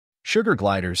Sugar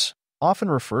gliders, often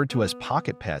referred to as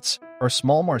pocket pets, are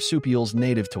small marsupials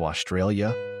native to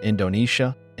Australia,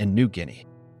 Indonesia, and New Guinea.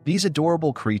 These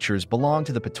adorable creatures belong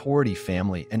to the Pteroidae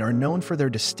family and are known for their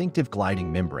distinctive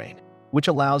gliding membrane, which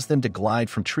allows them to glide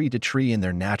from tree to tree in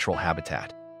their natural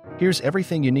habitat. Here's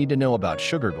everything you need to know about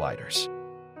sugar gliders.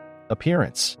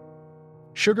 Appearance.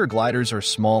 Sugar gliders are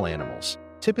small animals,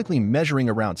 typically measuring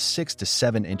around 6 to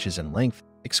 7 inches in length,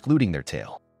 excluding their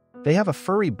tail. They have a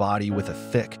furry body with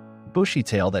a thick, bushy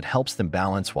tail that helps them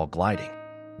balance while gliding.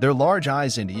 Their large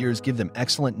eyes and ears give them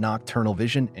excellent nocturnal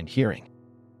vision and hearing.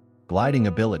 Gliding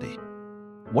ability.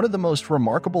 One of the most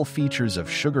remarkable features of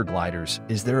sugar gliders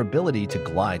is their ability to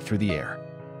glide through the air.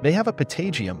 They have a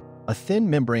patagium, a thin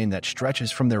membrane that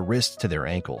stretches from their wrists to their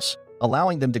ankles,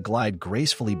 allowing them to glide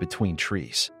gracefully between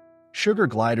trees. Sugar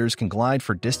gliders can glide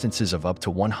for distances of up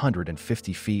to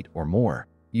 150 feet or more,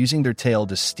 using their tail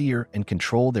to steer and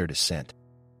control their descent.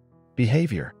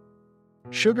 Behavior.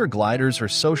 Sugar gliders are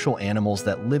social animals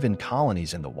that live in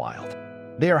colonies in the wild.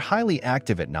 They are highly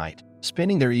active at night,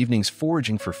 spending their evenings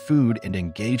foraging for food and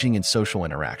engaging in social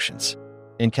interactions.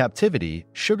 In captivity,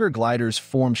 sugar gliders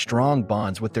form strong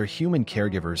bonds with their human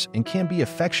caregivers and can be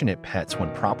affectionate pets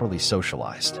when properly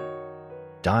socialized.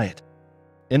 Diet.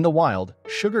 In the wild,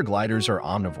 sugar gliders are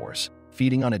omnivores,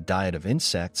 feeding on a diet of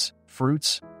insects,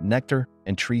 fruits, nectar,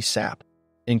 and tree sap.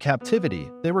 In captivity,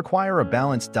 they require a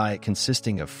balanced diet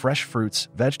consisting of fresh fruits,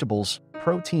 vegetables,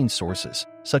 protein sources,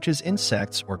 such as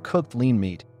insects or cooked lean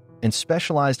meat, and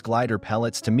specialized glider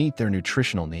pellets to meet their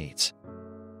nutritional needs.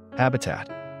 Habitat.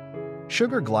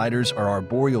 Sugar gliders are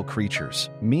arboreal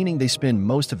creatures, meaning they spend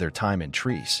most of their time in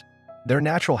trees. Their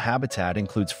natural habitat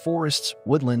includes forests,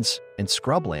 woodlands, and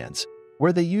scrublands,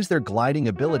 where they use their gliding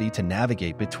ability to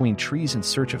navigate between trees in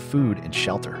search of food and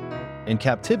shelter. In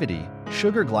captivity,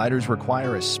 sugar gliders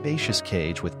require a spacious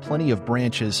cage with plenty of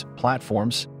branches,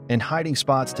 platforms, and hiding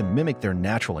spots to mimic their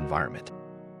natural environment.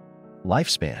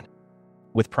 Lifespan.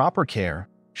 With proper care,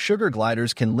 sugar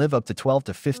gliders can live up to 12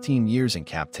 to 15 years in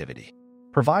captivity.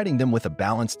 Providing them with a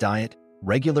balanced diet,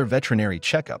 regular veterinary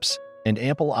checkups, and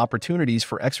ample opportunities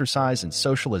for exercise and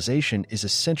socialization is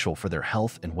essential for their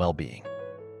health and well-being.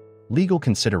 Legal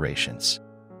considerations.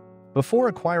 Before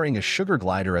acquiring a sugar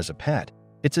glider as a pet,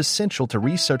 it's essential to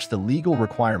research the legal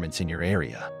requirements in your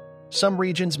area. Some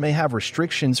regions may have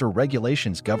restrictions or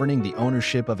regulations governing the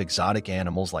ownership of exotic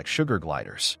animals like sugar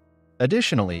gliders.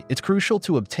 Additionally, it's crucial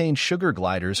to obtain sugar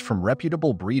gliders from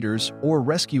reputable breeders or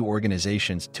rescue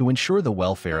organizations to ensure the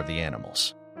welfare of the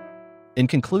animals. In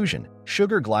conclusion,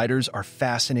 sugar gliders are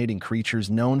fascinating creatures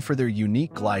known for their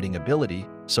unique gliding ability,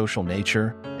 social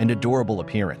nature, and adorable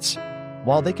appearance.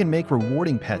 While they can make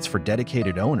rewarding pets for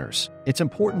dedicated owners, it's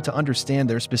important to understand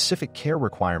their specific care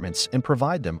requirements and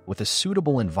provide them with a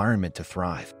suitable environment to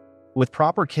thrive. With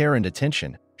proper care and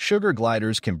attention, sugar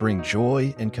gliders can bring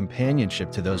joy and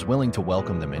companionship to those willing to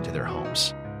welcome them into their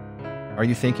homes. Are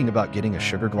you thinking about getting a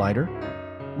sugar glider?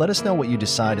 Let us know what you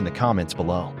decide in the comments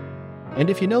below.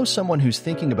 And if you know someone who's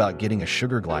thinking about getting a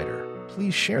sugar glider,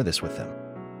 please share this with them.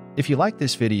 If you like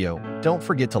this video, don't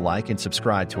forget to like and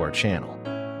subscribe to our channel.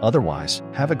 Otherwise,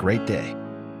 have a great day.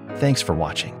 Thanks for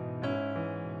watching.